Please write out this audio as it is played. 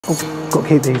Oh, got to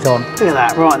keep these on. Look at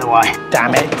that, right in the way.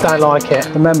 Damn it, don't like it.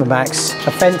 Remember, Max,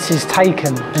 offence is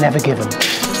taken, never given.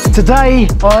 Today,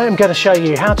 I am going to show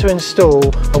you how to install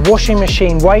a washing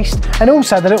machine waste and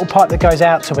also the little pipe that goes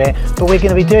out to it, but we're going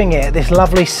to be doing it at this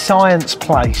lovely science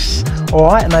place. All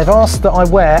right, and they've asked that I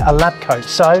wear a lab coat.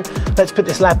 So let's put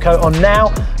this lab coat on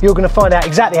now. You're going to find out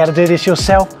exactly how to do this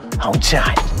yourself. Hold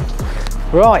tight.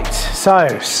 Right,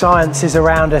 so science is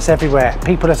around us everywhere.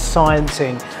 People are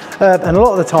sciencing. And a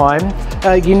lot of the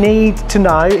time, you need to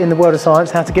know in the world of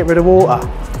science how to get rid of water.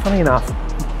 Funny enough,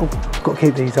 got to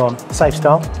keep these on. Safe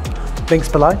style, links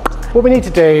below. What we need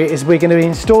to do is we're going to be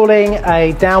installing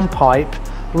a downpipe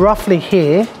roughly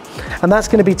here, and that's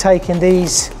going to be taking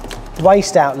these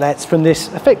waste outlets from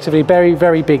this effectively very,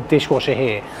 very big dishwasher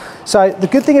here. So the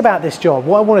good thing about this job,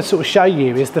 what I want to sort of show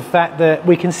you is the fact that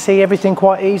we can see everything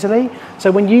quite easily.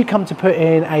 So when you come to put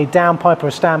in a downpipe or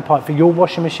a standpipe for your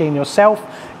washing machine yourself,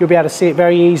 you'll be able to see it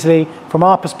very easily from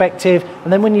our perspective.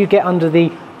 And then when you get under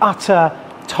the utter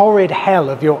torrid hell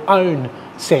of your own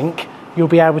sink, you'll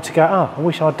be able to go, oh, I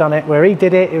wish I'd done it where he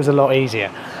did it. It was a lot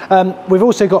easier. We've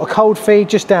also got a cold feed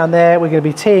just down there. We're going to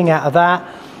be teeing out of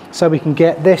that so we can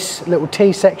get this little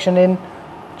T section in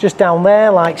just down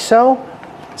there like so.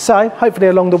 So hopefully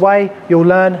along the way, you'll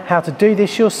learn how to do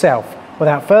this yourself.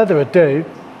 Without further ado,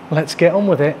 let's get on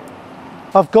with it.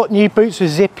 I've got new boots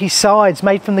with zippy sides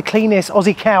made from the cleanest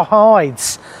Aussie cow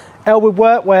hides. Elwood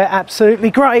workwear,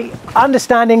 absolutely great.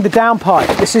 Understanding the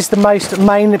downpipe. This is the most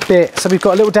main bit. So we've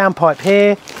got a little downpipe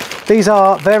here. These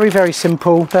are very, very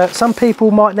simple. Some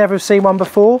people might never have seen one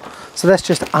before. So let's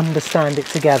just understand it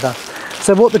together.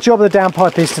 So what the job of the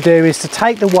downpipe is to do is to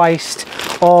take the waste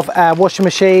of our washing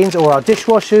machines or our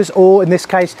dishwashers, or in this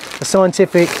case, a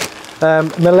scientific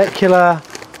molecular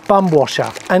bum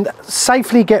washer, and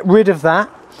safely get rid of that.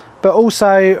 But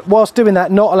also, whilst doing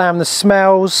that, not allowing the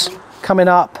smells coming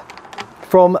up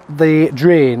from the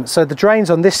drain. So the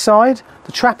drain's on this side,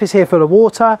 the trap is here full of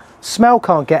water, smell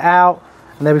can't get out,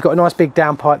 and then we've got a nice big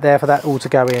downpipe there for that all to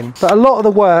go in. But a lot of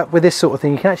the work with this sort of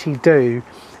thing you can actually do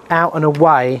out and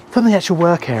away from the actual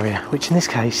work area, which in this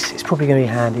case is probably going to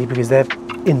be handy because they're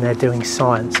in there doing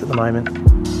science at the moment.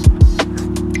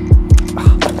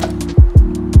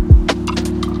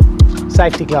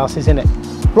 Safety glasses, innit?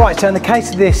 Right, so in the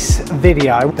case of this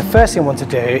video, the first thing I want to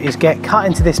do is get cut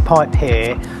into this pipe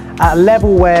here at a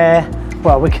level where,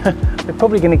 well, we're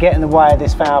probably going to get in the way of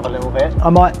this valve a little bit. I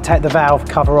might take the valve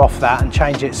cover off that and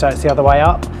change it so it's the other way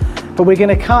up. But we're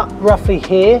going to cut roughly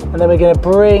here, and then we're going to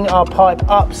bring our pipe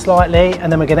up slightly,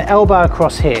 and then we're going to elbow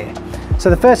across here. So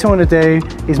the first thing I want to do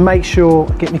is make sure,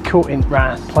 get me caught in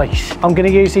round place. I'm going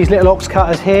to use these little ox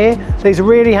cutters here. These are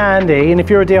really handy, and if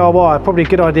you're a DIY, probably a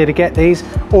good idea to get these,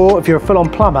 or if you're a full-on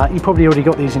plumber, you probably already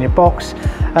got these in your box.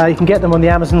 You can get them on the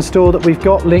Amazon store that we've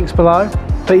got, links below.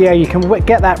 But yeah, you can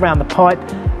get that round the pipe,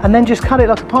 and then just cut it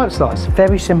like a pipe slice.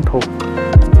 Very simple.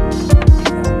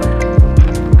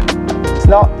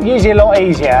 Usually a lot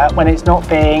easier when it's not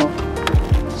being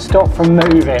stopped from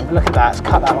moving. Look at that, it's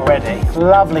cut that already.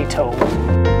 Lovely tool.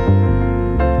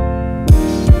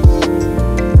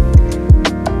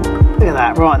 Look at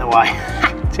that, right in the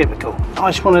way. Typical.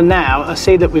 I just want to now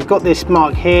see that we've got this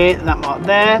mark here, that mark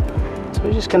there. So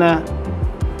we're just going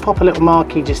to pop a little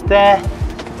marquee just there.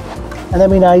 And then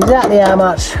we know exactly how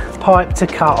much pipe to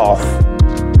cut off.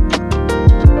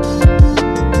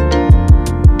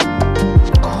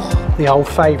 The old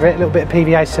favourite, a little bit of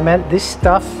PVA cement. This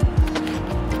stuff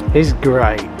is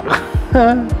great.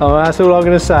 Oh, that's all I'm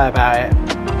going to say about it.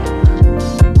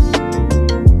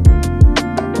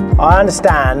 I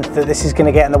understand that this is going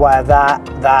to get in the way of that,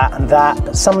 and that,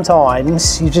 but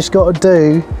sometimes you just got to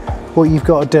do what you've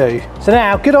got to do. So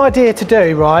now, good idea to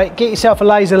do, right? Get yourself a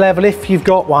laser level if you've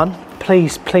got one.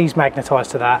 Please magnetise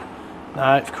to that.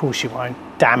 No, of course you won't.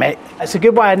 Damn it. It's a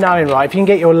good way of knowing, right? If you can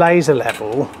get your laser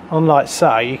level on like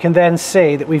so, you can then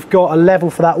see that we've got a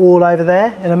level for that wall over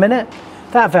there in a minute.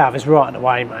 That valve is right in the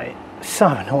way, mate. So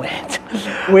annoying.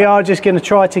 We are just going to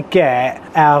try to get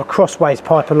our crossways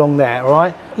pipe along there, all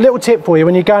right? Little tip for you,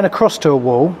 when you're going across to a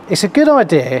wall, it's a good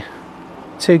idea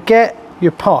to get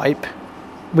your pipe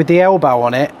with the elbow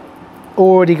on it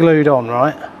already glued on,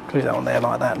 right? Glue that on there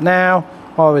like that. Now,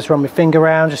 I always run my finger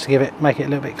around just to make it a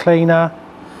little bit cleaner.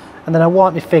 And then I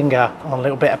wipe my finger on a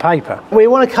little bit of paper. We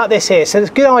want to cut this here, so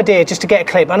it's a good idea just to get a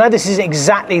clip. I know this is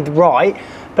exactly right,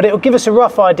 but it will give us a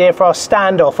rough idea for our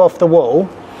standoff off the wall.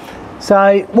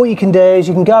 So what you can do is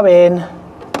you can go in,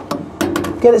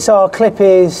 get it so our clip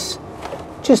is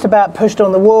just about pushed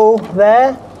on the wall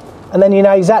there, and then you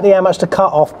know exactly how much to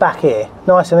cut off back here.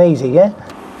 Nice and easy, yeah?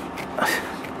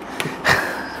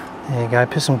 There you go,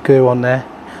 put some goo on there.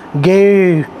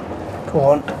 Goo! Go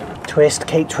on, twist,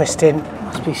 keep twisting.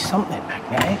 Must be something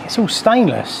magnetic. It's all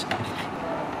stainless.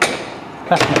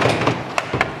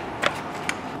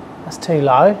 That's too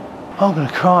low. I'm gonna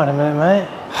cry in a minute, mate.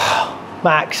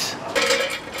 Max.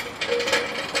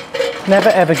 Never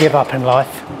ever give up in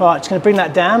life. Right, just gonna bring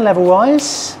that down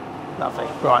level-wise. Lovely,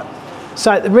 right.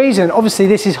 So the reason, obviously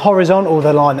this is horizontal,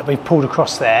 the line that we've pulled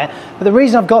across there, but the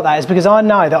reason I've got that is because I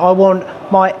know that I want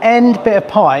my end bit of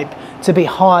pipe to be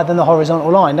higher than the horizontal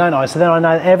line, don't I? So then I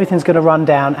know that everything's gonna run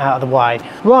down out of the way.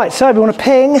 Right, so we wanna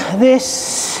ping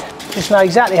this, just know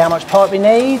exactly how much pipe we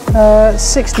need.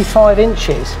 65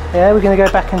 inches. Yeah, we're gonna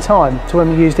go back in time to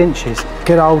when we used inches.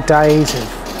 Good old days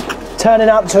of turning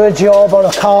up to a job on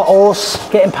a cart horse,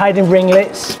 getting paid in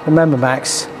ringlets. Remember,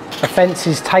 Max,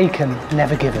 offences taken,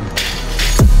 never given.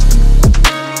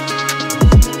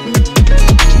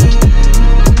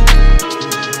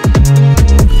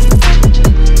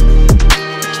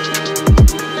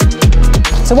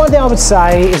 So one thing I would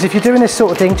say is if you're doing this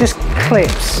sort of thing, just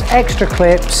clips, extra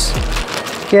clips.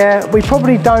 Yeah, we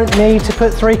probably don't need to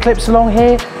put 3 clips along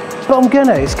here, but I'm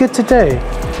gonna, it's good to do.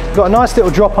 We've got a nice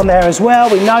little drop on there as well.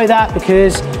 We know that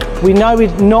because we know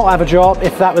we'd not have a drop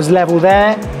if that was level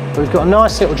there. But we've got a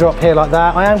nice little drop here like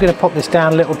that. I am gonna pop this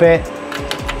down a little bit.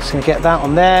 Just gonna get that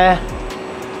on there.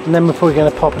 And then we're probably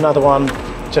gonna pop another one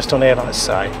just on here like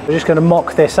so. We're just gonna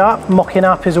mock this up. Mocking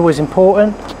up is always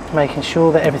important. Making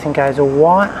sure that everything goes all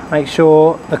white. Make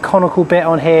sure the conical bit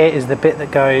on here is the bit that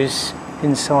goes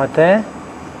inside there.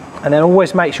 And then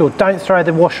always make sure, don't throw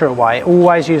the washer away.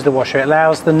 Always use the washer. It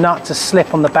allows the nut to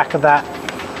slip on the back of that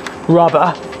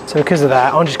rubber. So because of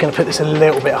that, I'm just gonna put this a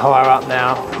little bit higher up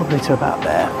now, probably to about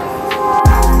there.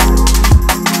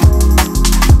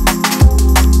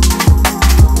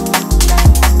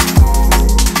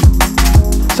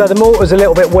 So the mortar's a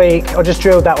little bit weak. I just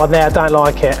drilled that one there, I don't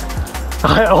like it.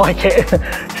 I don't like it.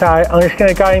 So I'm just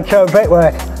gonna go into a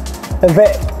brickwork. A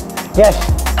bit, yes.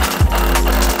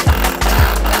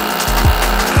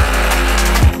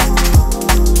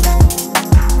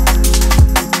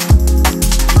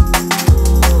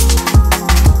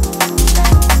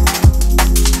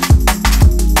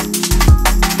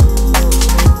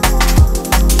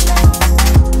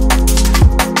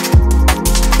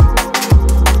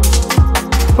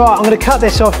 Right, I'm going to cut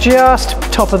this off just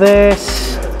top of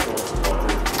this.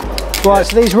 Right,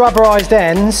 so these rubberised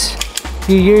ends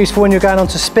you use for when you're going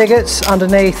onto spigots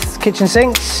underneath kitchen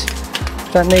sinks.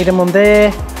 Don't need them on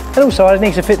there. And also I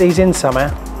need to fit these in somehow.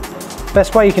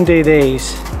 Best way you can do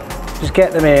these, just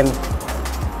get them in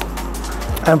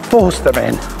and force them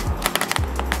in.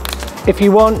 If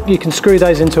you want, you can screw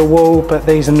those into a wall, but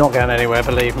these are not going anywhere,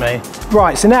 believe me.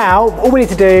 Right, so now all we need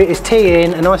to do is tee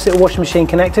in a nice little washing machine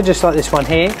connector, just like this one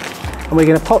here. And we're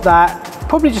gonna pop that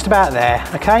probably just about there,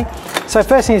 okay? So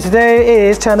first thing to do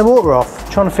is turn the water off.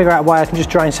 I'm trying to figure out a way I can just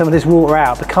drain some of this water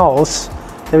out because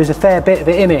there is a fair bit of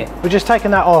it in it. We're just taking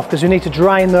that off because we need to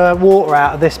drain the water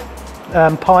out of this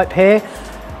pipe here,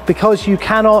 because you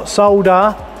cannot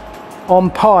solder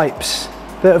on pipes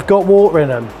that have got water in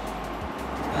them.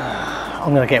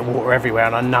 I'm gonna get water everywhere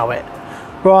and I know it.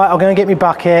 Right, I'm gonna get my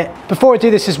bucket. Before I do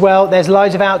this as well, there's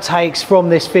loads of outtakes from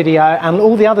this video and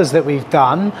all the others that we've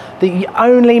done that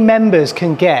only members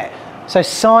can get. So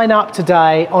sign up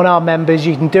today on our members.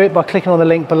 You can do it by clicking on the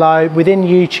link below within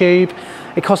YouTube.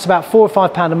 It costs about £4 or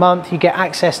 £5 a month. You get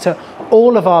access to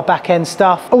all of our back end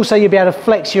stuff. Also, you'll be able to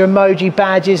flex your emoji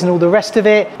badges and all the rest of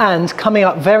it. And coming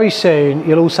up very soon,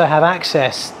 you'll also have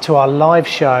access to our live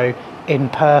show in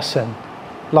person.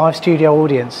 Live studio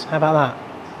audience, how about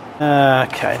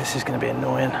that? Okay, this is going to be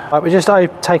annoying. Right, we're just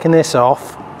taking this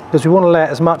off because we want to let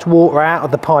as much water out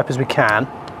of the pipe as we can.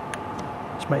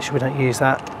 Just make sure we don't use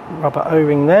that rubber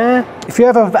O-ring there. If you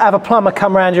ever have a plumber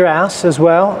come around your house as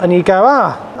well and you go,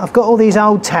 I've got all these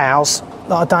old towels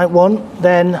that I don't want,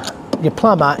 then your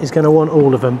plumber is going to want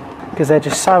all of them because they're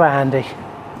just so handy.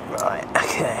 Right,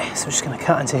 okay, so we're just going to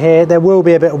cut into here. There will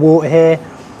be a bit of water here.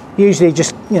 Usually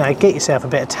just, you know, get yourself a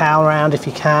bit of towel around if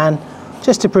you can,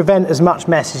 just to prevent as much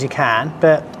mess as you can.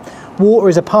 But water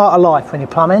is a part of life when you're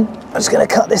plumbing. I'm just going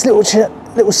to cut this little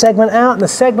segment out, and the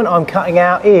segment I'm cutting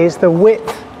out is the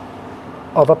width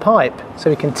of a pipe, so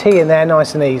we can tee in there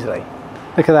nice and easily.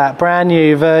 Look at that, brand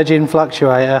new Virgin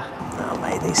fluctuator. Oh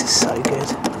mate, these are so good.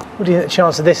 What do you think the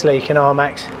chance of this leaking are,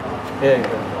 Max?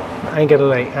 Yeah. Ain't gonna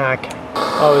leak, okay.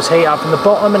 I always heat up from the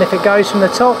bottom, and if it goes from the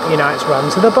top, you know it's run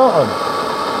to the bottom.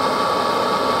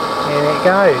 In it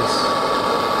goes.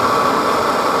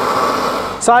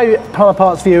 So, Plumber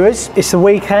Parts viewers, it's the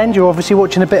weekend. You're obviously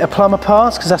watching a bit of Plumber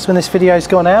Parts because that's when this video's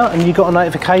gone out, and you got a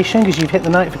notification because you've hit the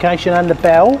notification and the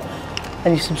bell,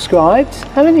 and you subscribed,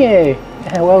 haven't you?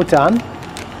 Yeah, well done.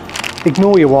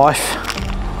 ignore your wife.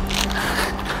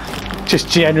 Just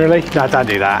generally, no, don't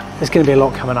do that. There's going to be a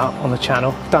lot coming up on the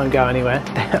channel. Don't go anywhere.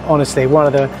 Honestly,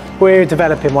 we're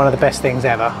developing one of the best things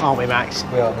ever, aren't we, Max?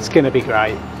 We are. It's going to be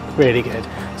great, really good.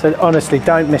 So honestly,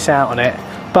 don't miss out on it.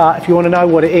 But if you want to know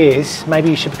what it is, maybe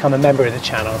you should become a member of the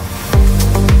channel.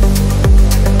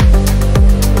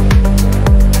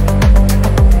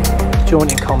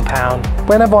 Jointing compound.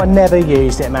 When have I never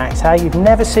used it, Max? Hey, you've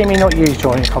never seen me not use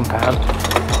jointing compound.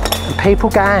 And people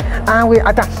go,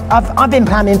 I've been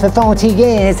plumbing for 40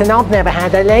 years and I've never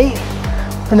had a leak.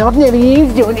 And I've never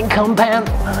used jointing compound.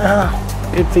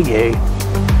 Oh, good for you.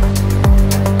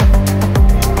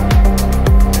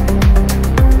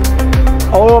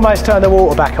 I almost turned the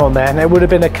water back on there and it would have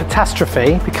been a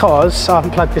catastrophe because I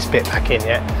haven't plugged this bit back in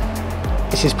yet.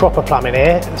 This is proper plumbing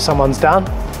here, someone's done.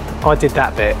 I did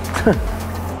that bit.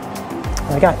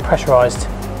 There we go, pressurised.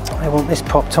 I want this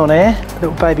popped on here,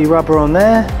 little baby rubber on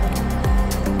there.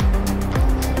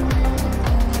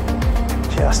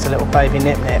 Just a little baby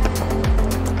nip nip.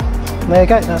 And there you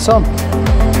go, that's on.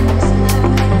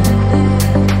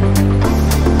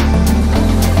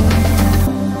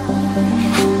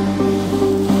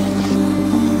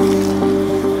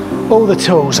 All the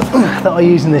tools that I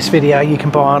use in this video you can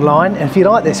buy online, and if you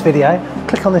like this video,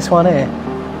 click on this one here.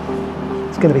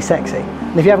 It's going to be sexy.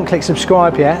 And if you haven't clicked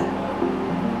subscribe yet,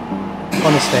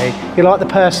 honestly, you're like the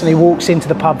person who walks into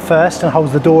the pub first and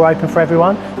holds the door open for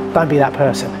everyone. Don't be that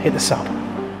person, hit the sub.